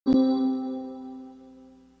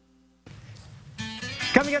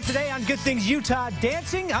Coming up today on Good Things Utah,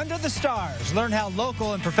 dancing under the stars. Learn how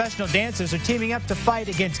local and professional dancers are teaming up to fight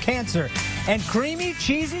against cancer. And creamy,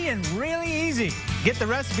 cheesy, and really easy. Get the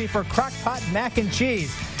recipe for crock-pot mac and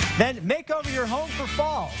cheese. Then make over your home for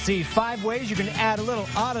fall. See 5 ways you can add a little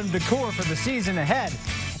autumn decor for the season ahead.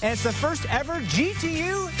 And it's the first ever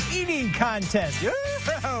GTU eating contest.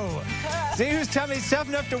 Yoo-hoo! See whose tummy's tough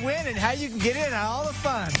enough to win and how you can get in on all the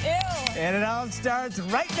fun. Ew. And it all starts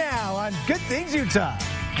right now on Good Things Utah.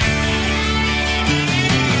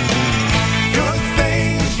 Good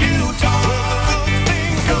Things Utah.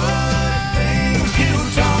 Good Things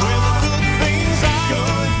Utah.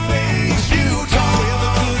 Good Things Utah.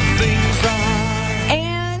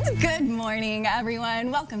 And good morning,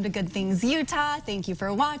 everyone. Welcome to Good Things Utah. Thank you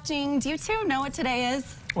for watching. Do you two know what today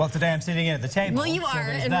is? Well, today I'm sitting in at the table. Well, you are,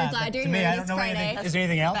 and we're glad you're here. To me, I don't know Friday. anything. Is there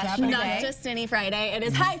anything else happening? Not just any Friday. It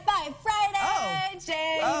is High Five Friday.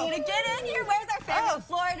 Jay, you need to get in here. Where's our favorite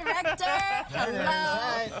floor director?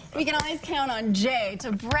 Hello. We can always count on Jay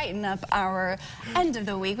to brighten up our end of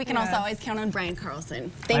the week. We can also always count on Brian Carlson.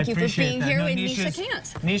 Thank you for being here when Nisha can't.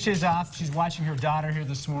 Nisha's off. She's watching her daughter here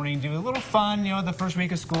this morning do a little fun, you know, the first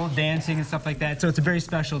week of school, dancing and stuff like that. So it's a very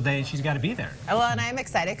special day, and she's got to be there. Well, and I'm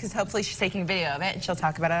excited because hopefully she's taking video of it, and she'll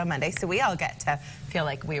talk about it on Monday. So we all get to feel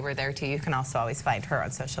like we were there too. You can also always find her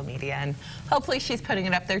on social media, and hopefully she's putting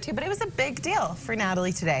it up there too. But it was a big deal for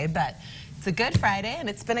Natalie today. But it's a good Friday, and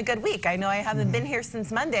it's been a good week. I know I haven't been here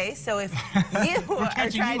since Monday, so if you are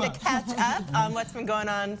trying to catch up on what's been going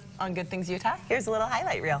on Good Things Utah, here's a little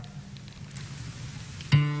highlight reel.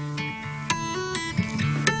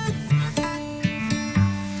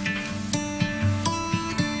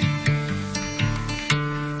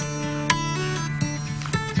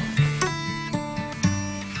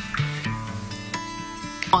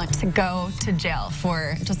 Want to go to jail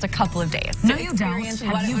for just a couple of days. No, you don't.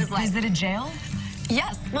 What it was like. Is it a jail?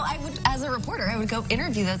 Yes. Well, I would, as a reporter, I would go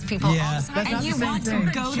interview those people all the time. And you want to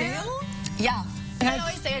go there? Yeah. I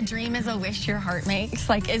always say a dream is a wish your heart makes.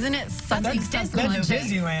 Like, isn't it something simple? That's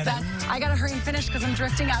Disneyland. I gotta hurry and finish because I'm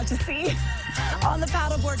drifting out to sea on the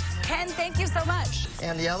paddleboard. Ken, thank you so much.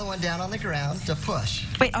 And the other one down on the ground to push.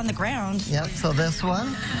 Wait, on the ground? Yep, so this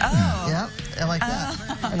one. Oh. Yep, and like that.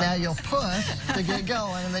 And now you'll push to get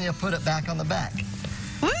going, and then you'll put it back on the back.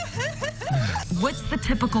 What's the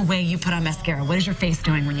typical way you put on mascara? What is your face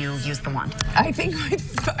doing when you use the wand? I think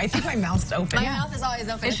my mouth's open. My mouth is always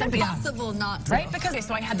open. It's impossible not to. Right? Because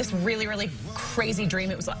so I had this really, really crazy dream.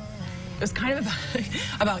 It was kind of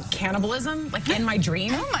about cannibalism, like in my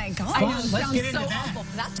dream. Oh my God. I know, Let's sounds get into so that. awful.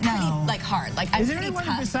 That's pretty hard. Like, Is there anyone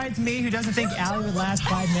besides me who doesn't think Allie would last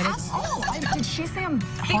 5 minutes? Oh, did she say I'm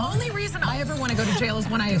The only reason I ever want to go to jail is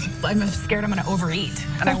when I'm scared I'm going to overeat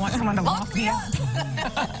and I want someone to lock me up.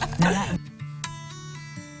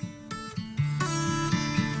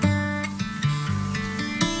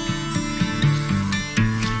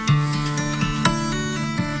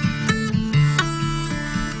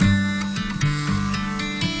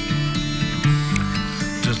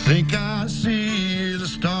 To think I see the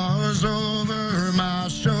stars over my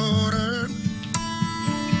shoulder,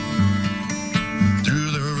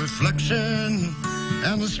 through the reflection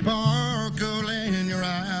and the sparkle in your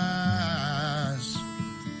eyes.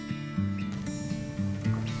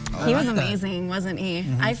 He was amazing, wasn't he?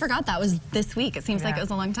 I forgot that was this week. It seems like it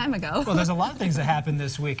was a long time ago. Well, there's a lot of things that happened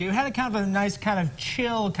this week. It had a kind of a nice kind of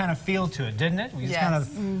chill kind of feel to it, didn't it? We just kind of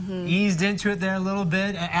eased into it there a little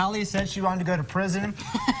bit. Allie said she wanted to go to prison,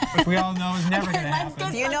 which we all know is never going to happen.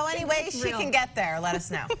 If you know any way she can get there, let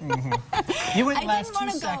us know. You wouldn't I last didn't 2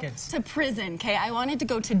 want to seconds. go to prison, okay? I wanted to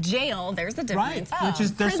go to jail. There's a difference. Right, which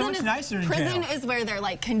is they're so much nicer in jail. Prison is where they're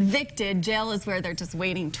like convicted. Jail is where they're just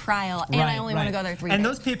waiting trial. And I only want to go there 3 days. And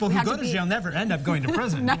those people who go to jail never end up going to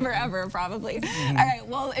prison. Never ever, probably. All right,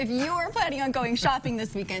 well, if you are planning on going shopping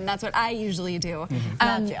this weekend, that's what I usually do.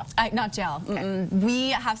 Not jail. Not jail. Okay. We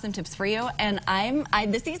have some tips for you, and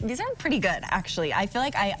these are pretty good, actually. I feel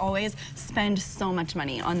like I always spend so much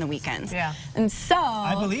money on the weekends. Yeah. And so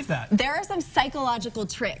I believe that. There are some psychological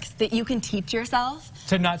tricks that you can teach yourself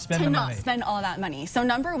to not spend the money. To not spend all that money. So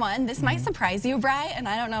number one, this might surprise you, Bri, and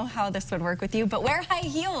I don't know how this would work with you, but wear high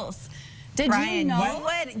heels. Did Brian, you know?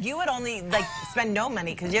 you would only like spend no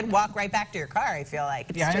money because you'd walk right back to your car. I feel like.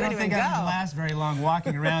 Yeah, I don't think I would last very long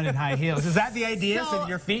walking around in high heels. Is that the idea? So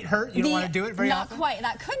your feet hurt? You don't want to do it very often? Not quite.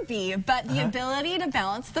 That could be, but the ability to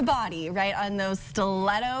balance the body, right, on those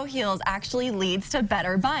stiletto heels actually leads to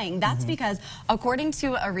better buying. That's because, according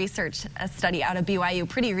to a research study out of BYU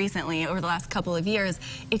pretty recently, over the last couple of years,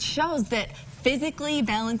 it shows that physically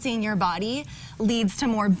balancing your body leads to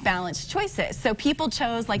more balanced choices. So people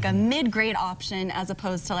chose like a mid-grade option as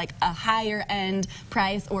opposed to like a higher end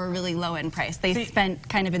price or a really low end price. They spent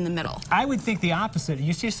kind of in the middle. I would think the opposite.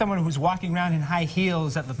 You see someone who's walking around in high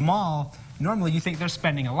heels at the mall, normally you think they're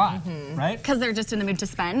spending a lot, right? Because they're just in the mood to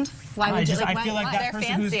spend. Why would you? I feel like that They're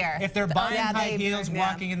person who's, fancier. if they're buying high heels,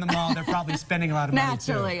 walking in the mall, they're probably spending a lot of money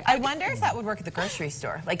Naturally. I wonder if that would work at the grocery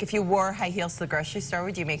store. Like if you wore high heels to the grocery store,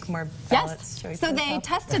 would you make more balanced choices? So they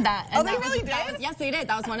tested that. Oh, they really did? Yes, they did.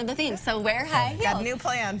 That was one of the things. So wear high heels. Got a new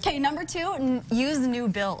plan. Okay, number 2, use new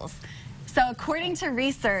bills. So according to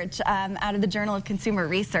research out of the Journal of Consumer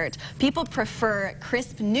Research, people prefer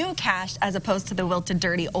crisp new cash as opposed to the wilted,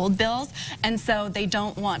 dirty old bills, and so they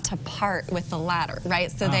don't want to part with the latter, right?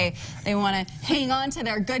 So they want to hang on to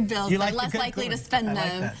their good bills. They're less likely to spend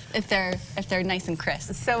them if they're nice and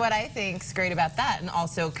crisp. So what I think's great about that, and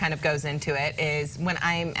also kind of goes into it, is when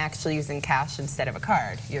I'm actually using cash instead of a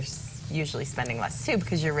card, you're usually spending less too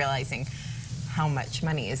because you're realizing how much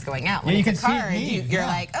money is going out. When you it's can a card, see it you're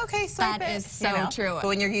like, okay, swipe That it. is so true. But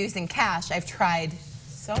when you're using cash, I've tried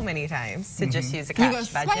so many times to just use a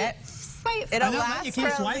cash budget. Swipe. It'll last for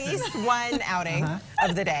at least one outing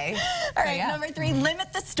of the day. All right, number 3,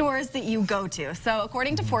 limit the stores that you go to. So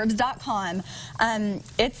according to Forbes.com,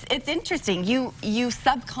 it's interesting. You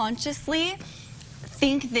subconsciously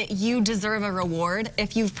think that you deserve a reward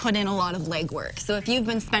if you've put in a lot of legwork. So if you've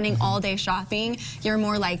been spending all day shopping, you're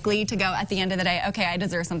more likely to go at the end of the day, okay, I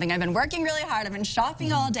deserve something. I've been working really hard. I've been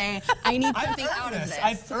shopping all day. I need something out of this.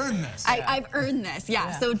 I've earned this. I've earned this,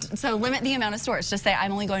 yeah. So limit the amount of stores. Just say,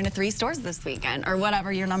 I'm only going to 3 stores this weekend, or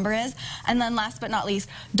whatever your number is. And then last but not least,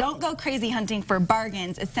 don't go crazy hunting for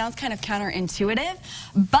bargains. It sounds kind of counterintuitive,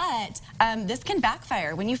 but this can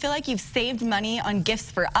backfire. When you feel like you've saved money on gifts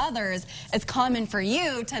for others, it's common for you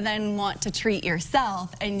to then want to treat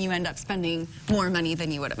yourself, and you end up spending more money than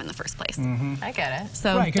you would have in the first place. I get it.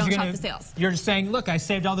 So don't shop the sales. You're just saying, look, I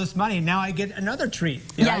saved all this money, and now I get another treat.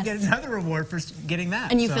 You know, I get another reward for getting that.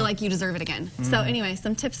 And you feel like you deserve it again. So anyway,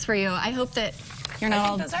 some tips for you. I hope that you're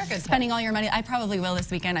not all spending all your money. I probably will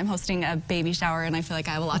this weekend. I'm hosting a baby shower, and I feel like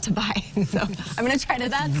I have a lot to buy. So I'm going to try to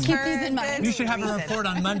keep these in mind. You should have a report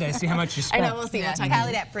on Monday, see how much you spent. I know, we'll see.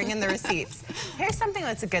 Tally that, bring in the receipts. Here's something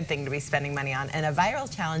that's a good thing to be spending money on, and a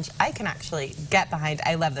viral challenge I can actually get behind.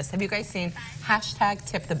 I love this. Have you guys seen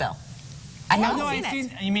 #TipTheBill? I haven't seen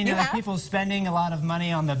it. You mean people spending a lot of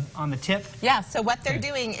money on the tip? Yeah, so what they're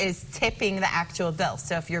doing is tipping the actual bill.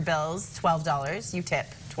 So if your bill's $12, you tip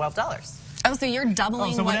 $12. Oh, so you're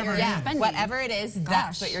doubling what you're spending. Whatever it is,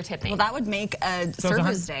 that's what you're tipping. Well, that would make a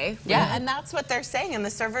server's day. Yeah, and that's what they're saying, and the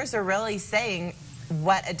servers are really saying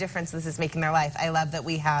what a difference this is making in their life. I love that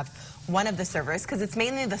we have one of the servers, because it's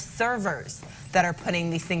mainly the servers that are putting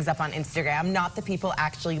these things up on Instagram, not the people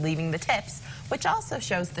actually leaving the tips, which also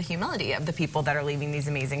shows the humility of the people that are leaving these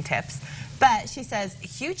amazing tips. But she says,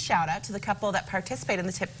 huge shout out to the couple that participated in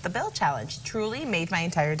the Tip the Bill challenge. Truly made my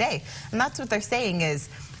entire day. And that's what they're saying is,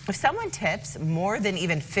 if someone tips more than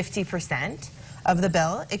even 50% of the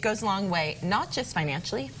bill, it goes a long way, not just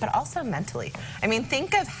financially, but also mentally. I mean,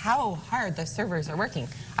 think of how hard the servers are working.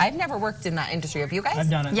 I've never worked in that industry. Have you guys? I've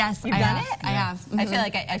done it. Yes, You've done it? I have. I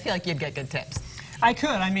feel like you'd get good tips. I could.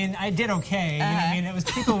 I mean, I did okay. You know what I mean, it was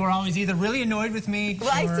people were always either really annoyed with me.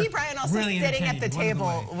 Well, I see Brian also really sitting at the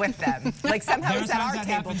table with them. Like somehow he's at our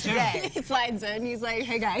table today. He slides in. He's like,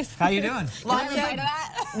 "Hey guys, how you doing?"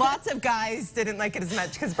 Lots of guys didn't like it as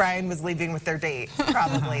much because Brian was leaving with their date.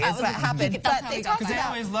 Probably is what happened. But they talk because they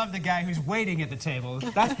always love the guy who's waiting at the table.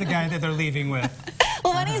 That's the guy that they're leaving with.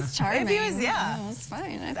 Well, when he's charming. If he was, it's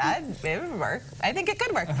fine. It would work. I think it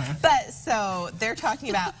could work. But so they're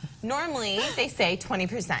talking about normally they say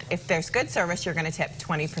 20%. If there's good service, you're going to tip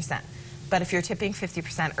 20%. But if you're tipping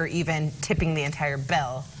 50% or even tipping the entire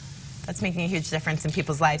bill, that's making a huge difference in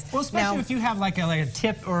people's lives. Well, especially if you have like a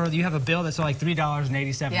tip or you have a bill that's like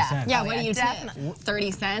 $3.87. Yeah, what do you tip?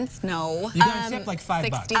 30 cents? No. You got to tip like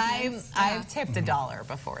 $5. I've tipped $1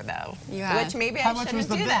 before though, which maybe I shouldn't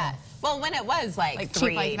do that. Well, when it was like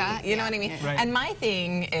 $3.80, like that, you know what I mean? Right. And my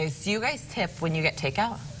thing is, do you guys tip when you get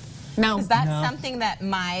takeout? No. Because that's something that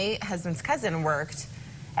my husband's cousin worked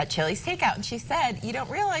at Chili's Takeout, and she said, you don't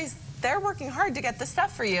realize they're working hard to get the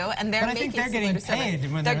stuff for you, and they're making they're getting paid.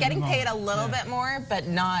 They're getting paid a little bit more, but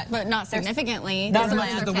not significantly. Not as much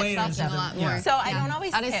as the waiters a lot more. So I don't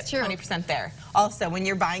always tip 20% there. Also, when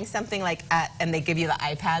you're buying something like and they give you the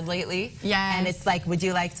iPad lately, and it's like, would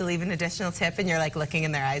you like to leave an additional tip? And you're like looking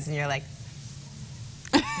in their eyes, and you're like,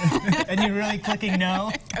 And you're really clicking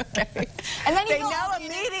no? Okay. And then They you go know out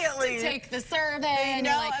immediately. to take the survey, and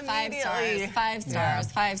know you're like, 5 stars, 5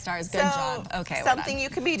 stars, 5 stars. Good job. Okay, something you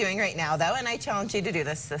could be doing right now, though, and I challenge you to do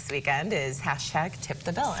this weekend, is hashtag tip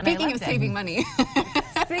the bill. Speaking of saving money.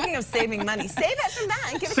 Speaking of saving money, save it from that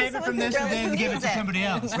and give it Save to it someone from who this and really then give it needs to somebody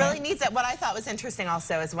else. Really needs it. What I thought was interesting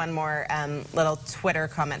also is one more little Twitter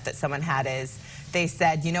comment that someone had is they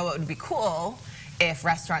said, you know what would be cool? If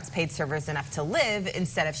restaurants paid servers enough to live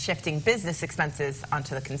instead of shifting business expenses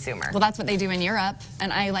onto the consumer. Well, that's what they do in Europe,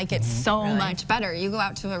 and I like it so much better. You go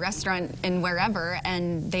out to a restaurant in wherever,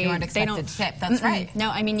 and they aren't expected don't to tip. That's right.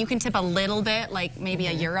 No, I mean you can tip a little bit, like maybe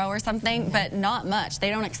a euro or something, but not much.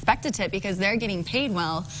 They don't expect to tip because they're getting paid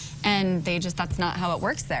well, and that's not how it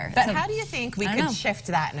works there. But So, how do you think we could shift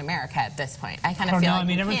that in America at this point? I kind I of don't feel know. like I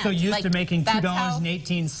mean, we everyone's so can't. used to making that's how-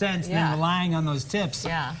 $2.18 and Yeah. then relying on those tips.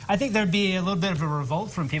 Yeah. I think there'd be a little bit of a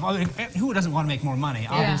revolt from people. I mean, who doesn't want to make more money,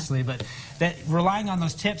 obviously, but that relying on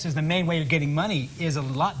those tips as the main way of getting money is a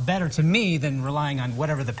lot better to me than relying on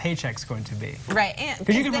whatever the paycheck's going to be. Right. And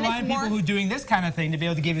Because you can then rely on it's people who are doing this kind of thing to be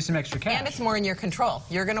able to give you some extra cash. And it's more in your control.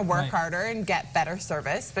 You're going to work Right. harder and get better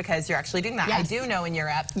service because you're actually doing that. I Yes. do know in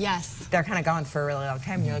Europe, yes. they're kind of gone for a really long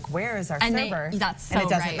time. You're like, where is our And server? that's and so it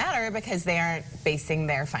doesn't right. matter because they aren't basing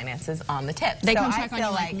their finances on the tip. They So come I check on you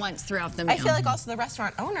feel like once throughout the meal. I feel like also the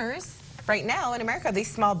restaurant owners right now in America, these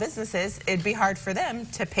small businesses, it'd be hard for them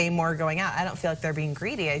to pay more going out. I don't feel like they're being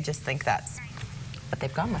greedy. I just think that's what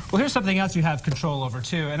they've gone with. Well, here's something else you have control over,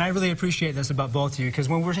 too, and I really appreciate this about both of you, because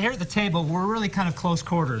when we're here at the table, we're really kind of close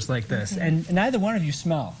quarters like this, and neither one of you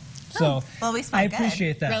smell. So well, we smell I good.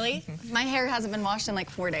 appreciate that. Really? My hair hasn't been washed in like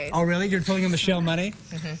 4 days. Oh, really? You're pulling on Michelle money?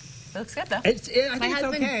 It looks good, though. I think it's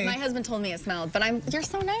okay. My husband told me it smelled, but you're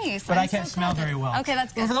so nice. But I'm I can't so smell glad very well. Okay,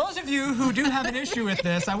 that's Well, good. for those of you who do have an issue with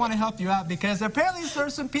this, I want to help you out because apparently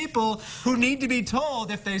there's some people who need to be told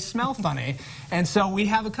if they smell funny. And so we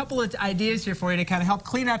have a couple of ideas here for you to kind of help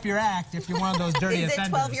clean up your act if you're one of those dirty Is it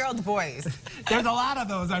offenders. 12-year-old boys? There's a lot of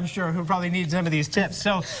those, I'm sure, who probably need some of these tips.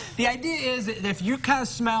 So the idea is that if you kind of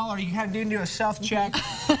smell or you kind of do a self-check,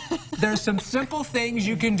 there's some simple things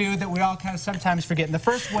you can do that we all kind of sometimes forget. And the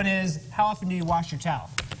first one is, how often do you wash your towel?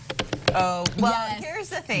 Oh, well, Yes. here's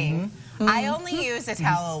the thing. I only use a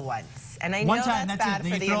towel once, and I know One time, that's that's it. bad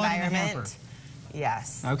Then for you the throw it in the hamper. environment.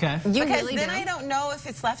 Yes. Okay. You Because really then do? I don't know if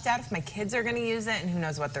it's left out, if my kids are going to use it, and who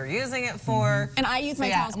knows what they're using it for. And I use my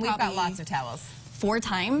towels and we've got probably lots of towels. 4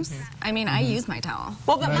 times. I mean, I use my towel.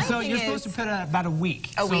 Well, but my So thing you're is, supposed to put about a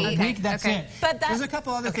week. A So week. a week, that's Okay. it. But that- there's a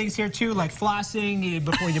couple other things here too, like flossing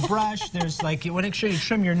before you brush. There's like you want to make sure you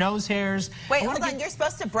trim your nose hairs. wait, I wanna hold on. get- You're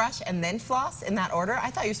supposed to brush and then floss in that order?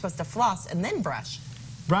 I thought you were supposed to floss and then brush.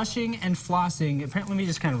 Brushing and flossing. Apparently, let me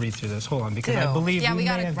just kind of read through this. Hold on, because I Do. believe Yeah, we may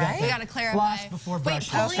gotta have got we gotta clarify. floss before Wait,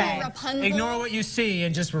 brushing. pulling Okay. a Rapunzel Ignore what you see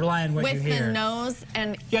and just rely on what you with hear. the nose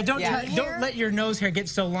and Yeah, don't Yeah. don't let your nose hair get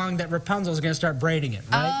so long that Rapunzel's going to start braiding it,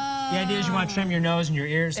 right? The idea is you want to trim your nose and your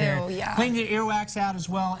ears hair. Ew, yeah. Clean your earwax out as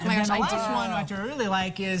well. And my then gosh, the I last do. one, which I really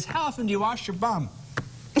like, is how often do you wash your bum?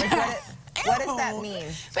 What does that mean?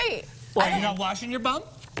 wait. Well, you're not washing your bum?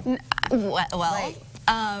 Well, Like-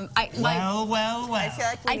 Well. I feel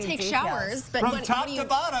like we I need take details. showers, but From what top do to you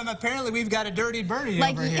bottom, apparently we've got a dirty birdie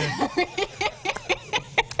like? over here.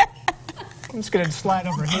 I'm just going to slide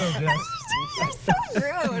over here, Jess. You're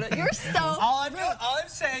so rude. You're so All I'm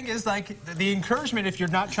saying is, like, the encouragement, if you're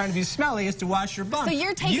not trying to be smelly, is to wash your bum. So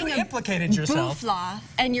you're taking You a implicated yourself. boufla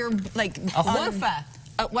and you're like A loofah.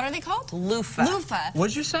 what are they called? Loofah. Loofah.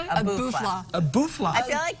 What'd you say? A boufla. boufla. A boufla. I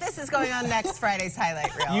feel like this is going on next Friday's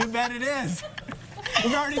highlight reel. You bet it is.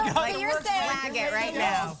 We've already got But it. you're we're saying flag it right the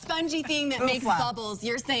now. little spongy thing that makes Boufla. bubbles.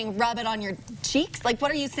 You're saying rub it on your cheeks. Like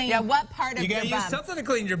what are you saying? Yeah, what part of You your gotta bum? use something to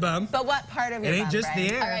clean your bum. But what part of It your ain't bum, just the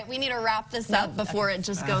Brian? air. All right, we need to wrap this up before it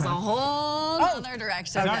just goes a whole other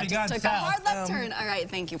direction. It's already That just gone took a south. hard left turn. All right,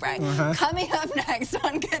 thank you, Brian. Coming up next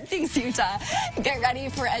on Good Things Utah, get ready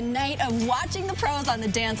for a night of watching the pros on the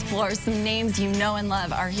dance floor. Some names you know and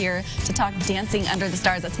love are here to talk Dancing Under the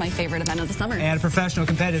Stars. That's my favorite event of the summer. And a professional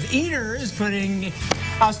competitive eater is putting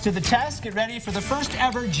us to the test. Get ready for the first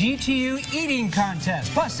ever GTU eating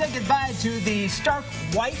contest. Plus, say goodbye to the stark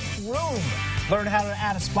white room. Learn how to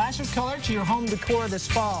add a splash of color to your home decor this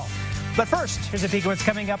fall. But first, here's a peek at what's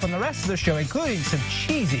coming up on the rest of the show, including some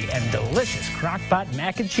cheesy and delicious crock-pot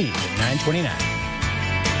mac and cheese at 9:29.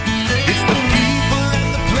 It's the people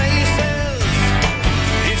and the places.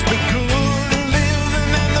 It's the good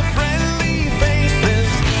living and the friendly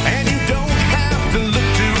faces. And you don't have to look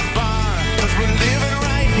too far, 'cause we're living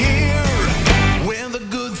right here where the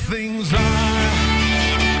good things are.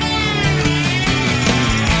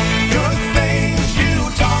 Good things,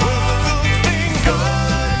 Utah. Where the good things go.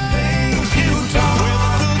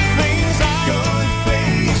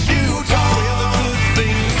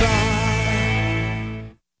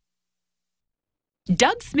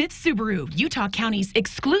 Doug Smith Subaru, Utah County's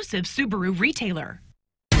exclusive Subaru retailer.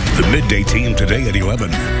 The Midday Team today at 11.